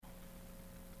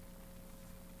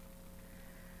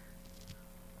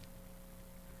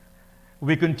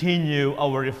We continue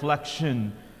our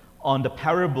reflection on the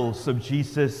parables of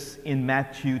Jesus in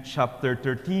Matthew chapter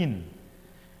 13.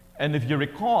 And if you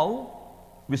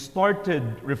recall, we started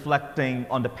reflecting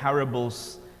on the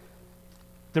parables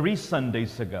 3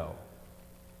 Sundays ago.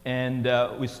 And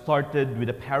we started with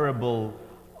the parable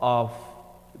of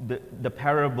the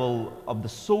parable of the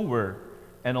sower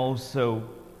and also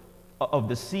of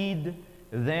the seed.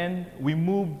 Then we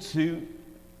moved to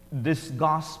this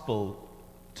gospel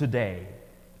today,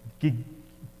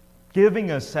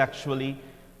 giving us actually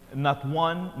not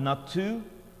one, not two,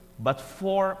 but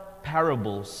 4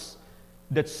 parables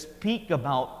that speak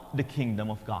about the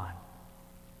kingdom of God.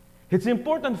 It's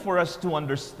important for us to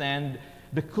understand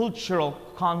the cultural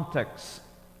context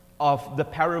of the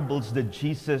parables that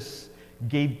Jesus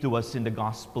gave to us in the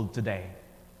gospel today.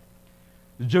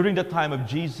 During the time of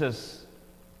Jesus,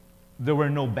 there were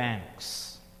no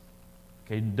banks.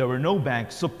 There were no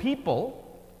banks. So people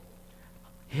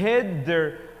hid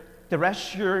their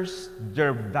treasures,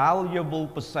 their valuable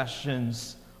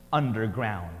possessions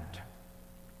underground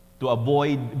to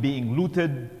avoid being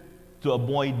looted, to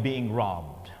avoid being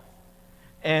robbed.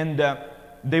 And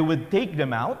they would take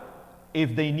them out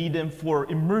if they need them for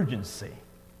emergency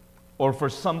or for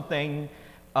something,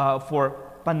 for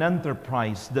an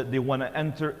enterprise that they want to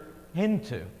enter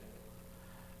into.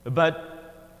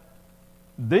 But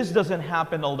this doesn't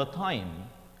happen all the time,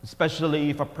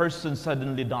 especially if a person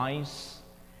suddenly dies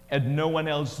and no one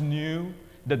else knew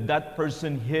that that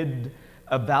person hid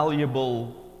a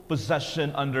valuable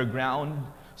possession underground.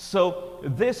 So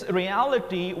this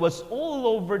reality was all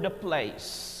over the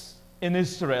place in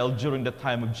Israel during the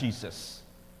time of Jesus.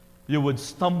 You would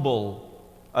stumble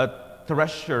a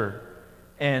treasure,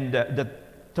 and the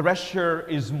treasure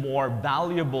is more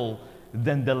valuable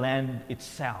than the land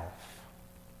itself.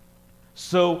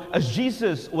 So as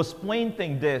Jesus was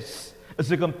pointing this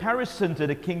as a comparison to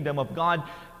the kingdom of God,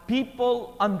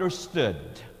 people understood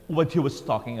what he was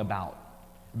talking about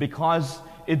because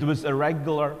it was a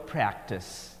regular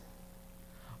practice.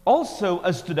 Also,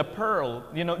 as to the pearl,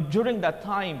 during that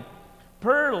time,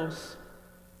 pearls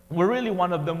were really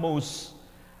one of the most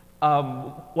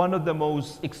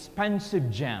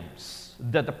expensive gems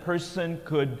that a person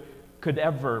could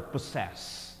ever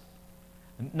possess.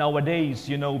 Nowadays,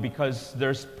 because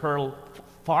there's pearl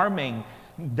farming,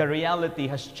 the reality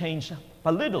has changed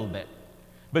a little bit.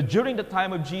 But during the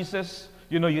time of Jesus,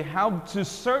 you have to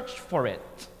search for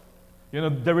it.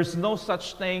 There is no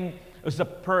such thing as a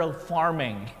pearl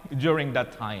farming during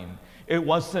that time. It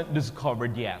wasn't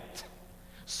discovered yet.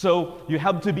 So you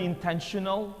have to be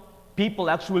intentional.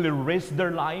 People actually risk their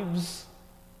lives.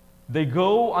 They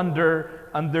go under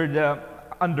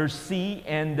sea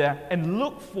and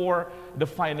look for the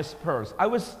finest pearls. I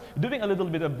was doing a little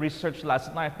bit of research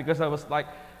last night because I was like,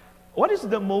 what is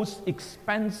the most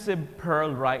expensive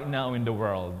pearl right now in the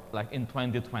world, like in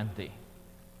 2020?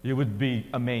 You would be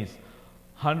amazed.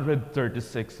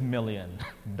 $136 million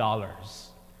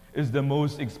is the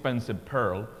most expensive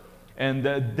pearl. And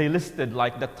they listed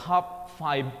like the top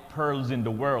 5 pearls in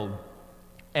the world.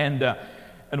 And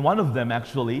one of them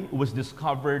actually was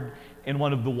discovered in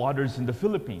one of the waters in the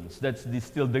Philippines. That's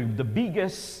still the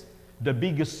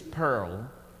biggest pearl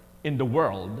in the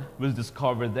world was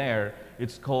discovered there.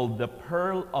 It's called the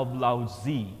Pearl of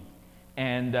Laozi,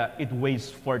 and it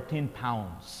weighs 14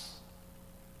 pounds.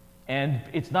 And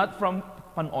it's not from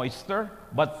an oyster,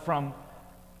 but from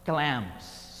clams.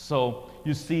 So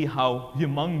you see how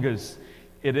humongous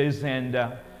it is, and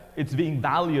it's being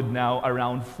valued now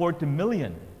around $40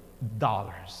 million.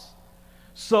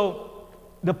 So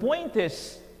the point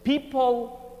is,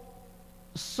 people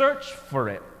search for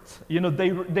it.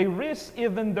 They risk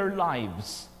even their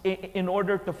lives in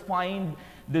order to find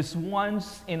this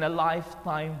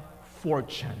once-in-a-lifetime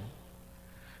fortune.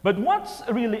 But what's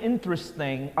really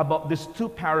interesting about these 2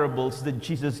 parables that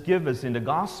Jesus gives us in the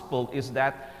gospel is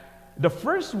that the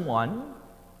first one,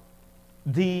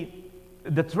 the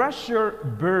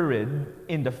treasure buried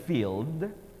in the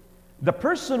field, the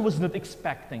person was not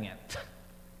expecting it.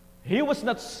 He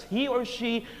or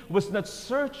she was not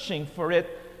searching for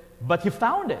it, but he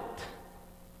found it.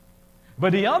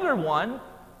 But the other one,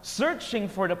 searching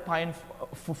for the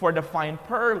fine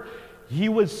pearl, he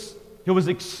was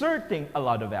exerting a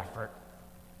lot of effort.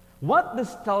 What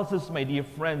this tells us, my dear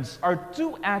friends, are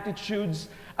 2 attitudes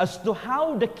as to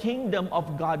how the kingdom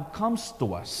of God comes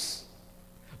to us.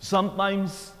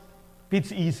 Sometimes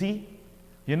it's easy.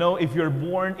 If you're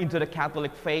born into the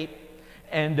Catholic faith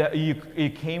and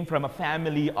you came from a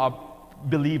family of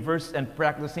believers and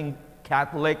practicing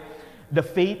Catholic, the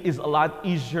faith is a lot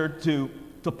easier to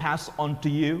pass on to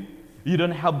you. You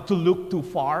don't have to look too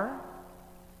far.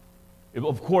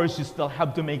 Of course, you still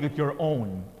have to make it your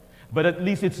own, but at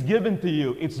least it's given to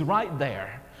you. It's right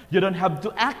there. You don't have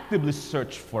to actively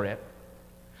search for it.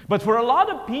 But for a lot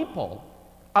of people,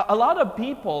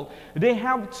 they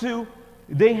have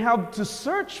to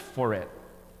search for it.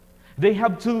 They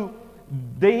have to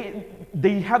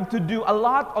do a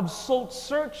lot of soul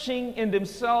searching in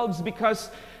themselves because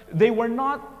they were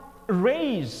not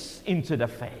raised into the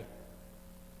faith.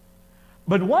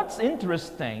 But what's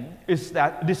interesting is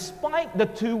that despite the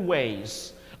two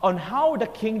ways on how the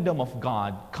kingdom of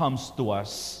God comes to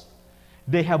us,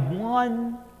 they have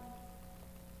one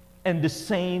and the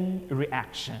same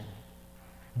reaction.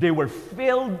 They were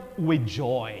filled with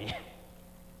joy,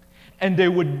 and they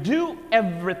would do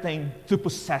everything to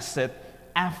possess it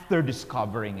after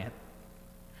discovering it.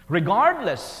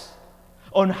 Regardless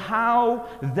on how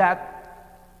that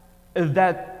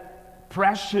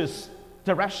precious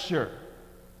treasure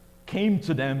came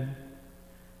to them,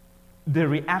 the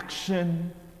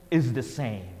reaction is the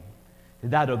same.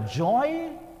 That of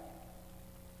joy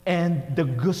and the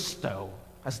gusto.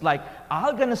 It's like,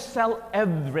 I'm gonna sell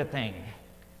everything.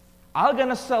 I'm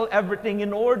gonna sell everything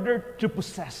in order to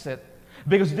possess it,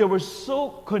 because they were so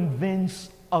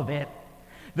convinced of it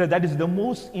that is the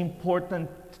most important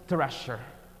treasure.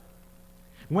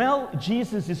 Well,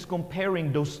 Jesus is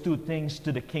comparing those two things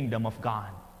to the kingdom of God.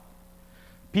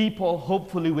 People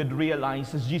hopefully would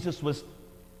realize, as Jesus was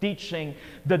teaching,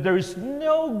 that there is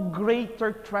no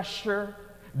greater treasure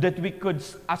that we could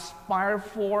aspire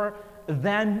for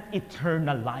than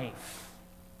eternal life.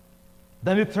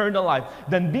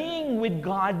 Than being with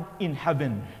God in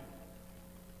heaven.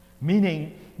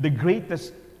 Meaning, the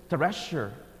greatest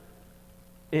treasure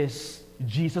is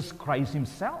Jesus Christ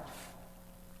Himself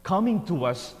coming to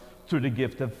us through the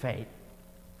gift of faith.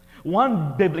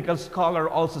 One biblical scholar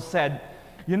also said,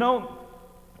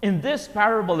 in this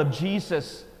parable of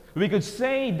Jesus, we could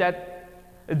say that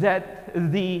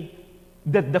the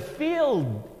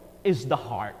field is the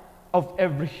heart of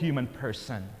every human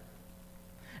person.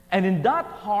 And in that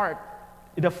heart,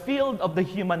 the field of the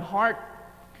human heart,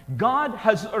 God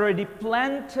has already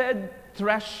planted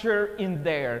treasure in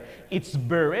there. It's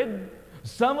buried.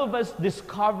 Some of us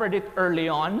discovered it early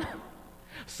on.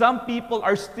 Some people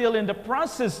are still in the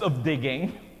process of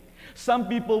digging. Some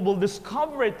people will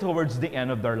discover it towards the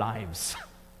end of their lives.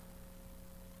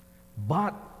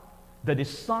 But the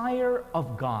desire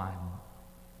of God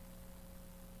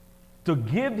to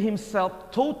give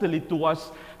Himself totally to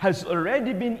us has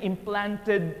already been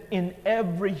implanted in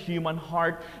every human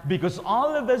heart, because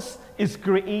all of us is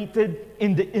created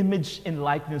in the image and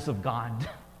likeness of God.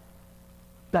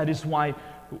 That is why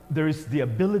there is the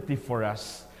ability for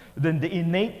us, then the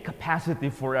innate capacity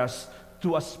for us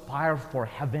to aspire for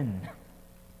heaven.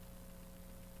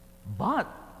 But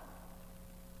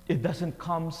it doesn't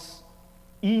come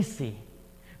easy.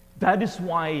 That is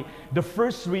why the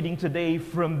first reading today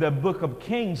from the book of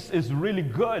Kings is really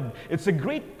good. It's a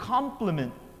great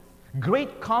compliment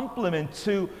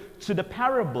to the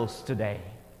parables today.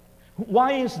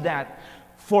 Why is that?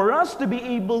 For us to be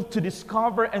able to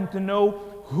discover and to know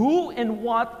who and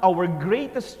what our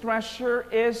greatest treasure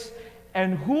is,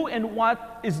 and who and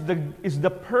what is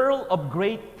the pearl of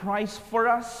great price for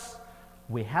us,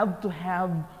 we have to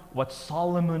have what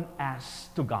Solomon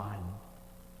asked to God.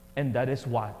 And that is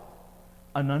what?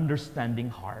 An understanding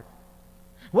heart.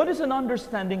 What is an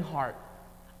understanding heart?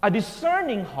 A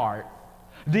discerning heart.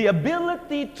 The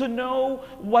ability to know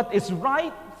what is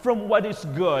right from what is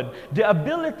good. The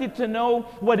ability to know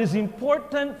what is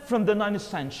important from the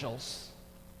non-essentials.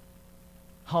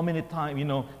 How many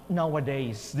times,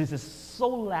 nowadays, this is so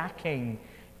lacking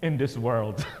in this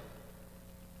world.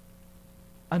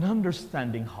 An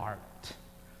understanding heart.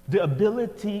 The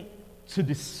ability to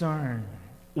discern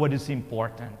what is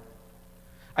important.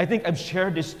 I think I've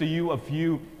shared this to you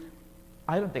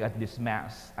I don't think at this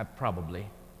Mass,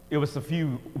 it was a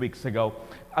few weeks ago.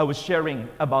 I was sharing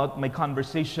about my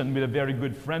conversation with a very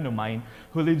good friend of mine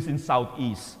who lives in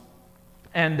Southeast.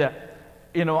 And,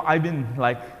 I've been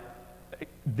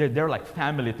they're like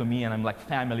family to me, and I'm like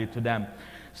family to them.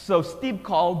 So Steve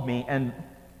called me and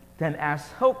then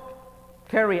asked,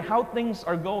 Kerry, how things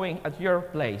are going at your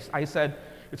place? I said,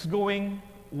 it's going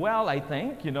well, I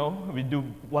think. We do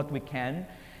what we can.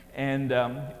 And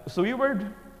so we were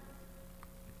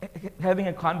having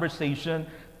a conversation.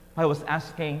 I was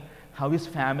asking how his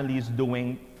family is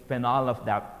doing and all of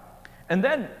that. And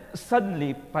then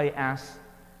suddenly I asked,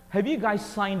 have you guys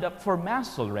signed up for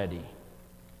Mass already?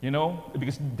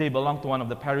 Because they belong to one of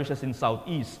the parishes in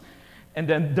Southeast. And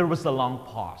then there was a long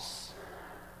pause.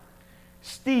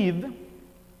 Steve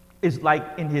is like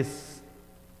in his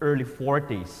early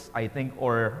 40s, I think,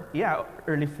 or yeah,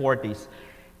 early 40s.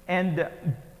 And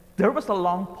there was a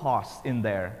long pause in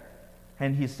there.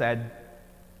 And he said,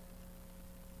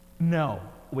 no,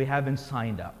 we haven't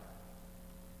signed up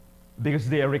because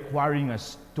they are requiring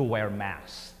us to wear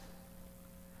masks.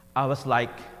 I was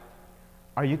like,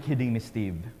 are you kidding me,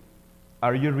 Steve?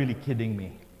 Are you really kidding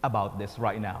me about this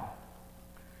right now?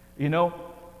 You know,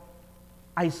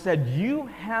 I said, you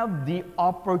have the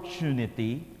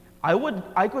opportunity.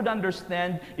 I could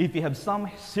understand if you have some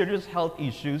serious health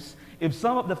issues, if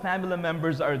some of the family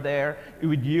members are there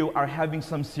with you are having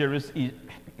some serious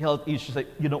health issues that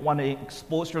you don't want to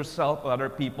expose yourself to other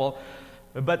people.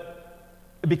 But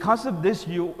because of this,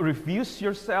 you refuse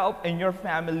yourself and your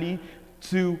family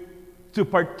to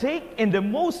partake in the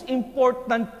most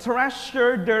important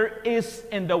treasure there is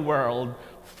in the world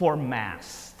for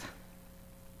Mass.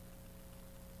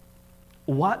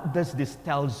 What does this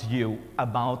tells you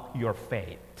about your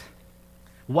faith?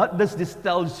 What does this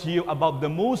tells you about the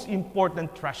most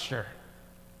important treasure?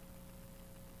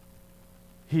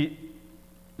 He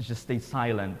just stayed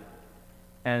silent.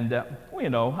 And,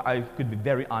 I could be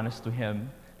very honest to him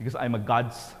because I'm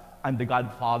the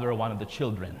godfather of one of the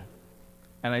children.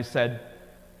 And I said,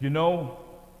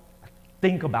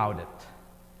 think about it.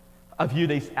 A few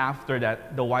days after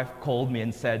that, the wife called me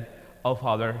and said, oh,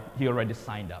 Father, he already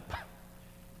signed up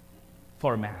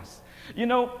for Mass.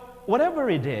 Whatever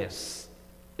it is,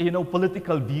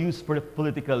 political views for the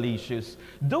political issues,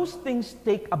 those things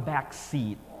take a back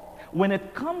seat. When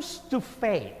it comes to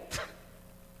faith,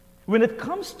 when it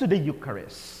comes to the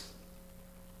Eucharist,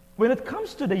 the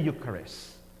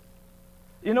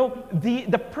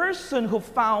person who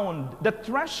found the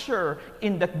treasure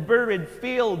in that buried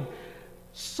field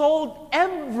sold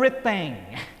everything,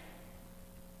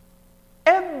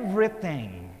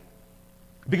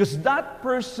 because that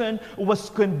person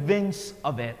was convinced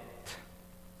of it.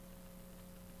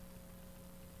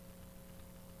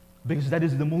 Because that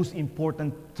is the most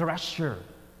important treasure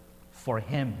for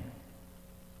him.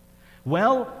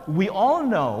 Well, we all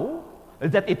know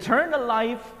that eternal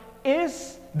life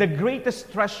is the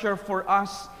greatest treasure for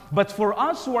us. But for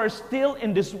us who are still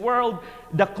in this world,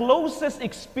 the closest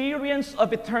experience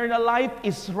of eternal life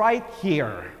is right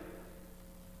here,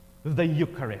 the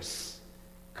Eucharist.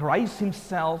 Christ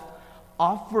himself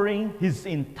offering his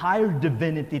entire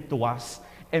divinity to us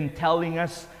and telling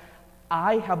us,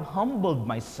 I have humbled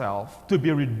myself to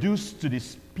be reduced to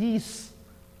this piece.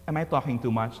 Am I talking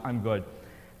too much? I'm good.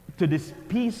 To this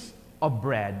piece of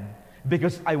bread,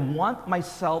 because I want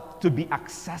myself to be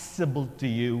accessible to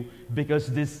you, because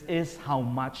this is how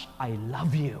much I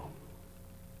love you.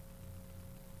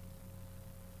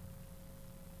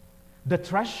 The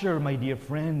treasure, my dear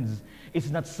friends,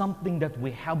 is not something that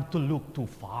we have to look too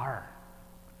far.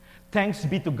 Thanks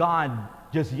be to God,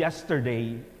 just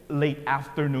yesterday, late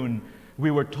afternoon, we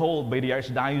were told by the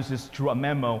Archdiocese through a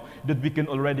memo that we can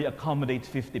already accommodate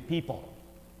 50 people.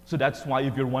 So that's why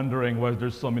if you're wondering why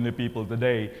there's so many people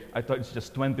today, I thought it's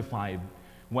just 25.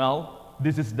 Well,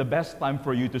 this is the best time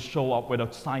for you to show up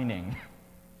without signing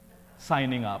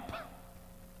up.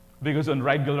 Because on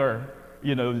regular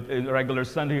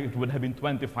Sunday, it would have been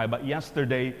 25. But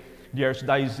yesterday, the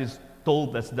Archdiocese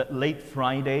told us that late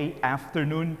Friday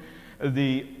afternoon,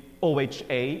 the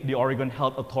OHA, the Oregon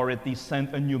Health Authority,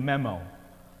 sent a new memo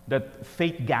that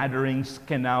faith gatherings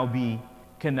can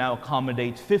now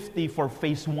accommodate 50 for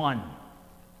phase 1.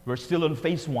 We're still on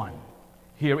phase 1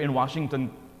 here in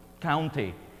Washington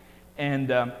County.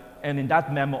 And in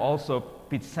that memo also,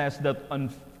 it says that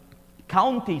on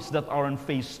counties that are on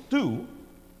phase 2,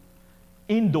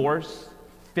 indoors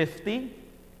 50,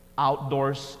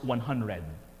 outdoors 100.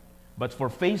 But for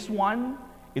phase 1,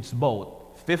 it's both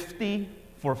 50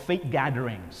 for faith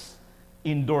gatherings,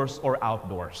 indoors or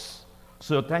outdoors.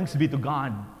 So thanks be to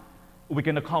God, we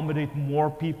can accommodate more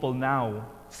people now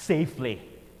safely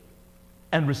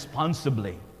and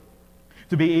responsibly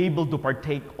to be able to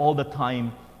partake all the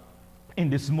time in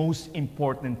this most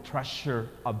important treasure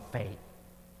of faith.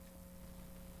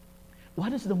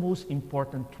 What is the most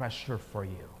important treasure for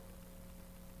you?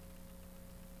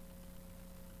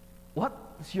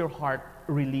 What does your heart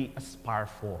really aspire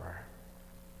for?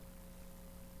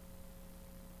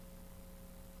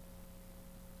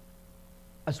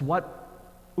 As what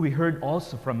we heard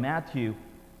also from Matthew,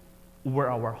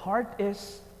 where our heart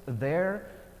is, there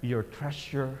your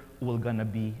treasure will gonna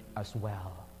be as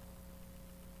well.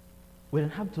 We don't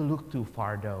have to look too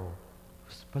far though,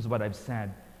 because what I've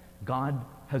said, God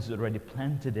has already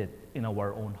planted it in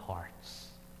our own hearts.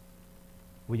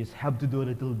 We just have to do a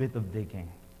little bit of digging,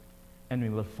 and we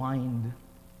will find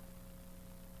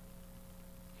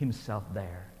himself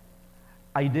there.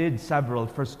 I did several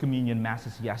First Communion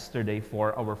Masses yesterday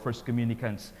for our First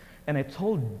Communicants, and I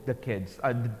told the kids,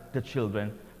 the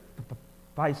children,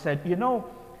 I said, you know,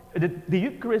 the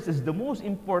Eucharist is the most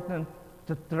important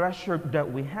treasure that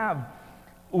we have.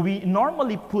 We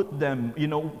normally put them,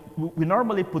 we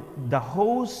normally put the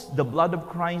host, the blood of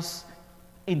Christ,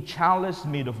 in chalice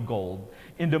made of gold,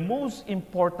 in the most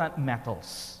important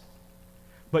metals.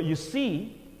 But you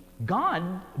see,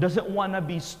 God doesn't want to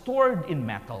be stored in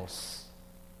metals.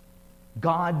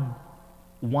 God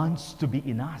wants to be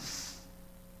in us.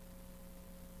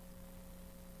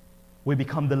 We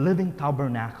become the living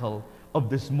tabernacle of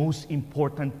this most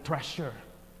important treasure.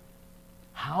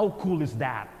 How cool is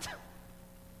that?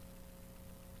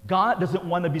 God doesn't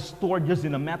want to be stored just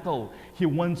in a metal. He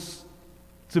wants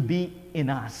to be in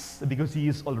us because He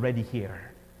is already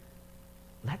here.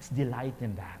 Let's delight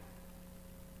in that.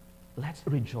 Let's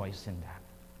rejoice in that.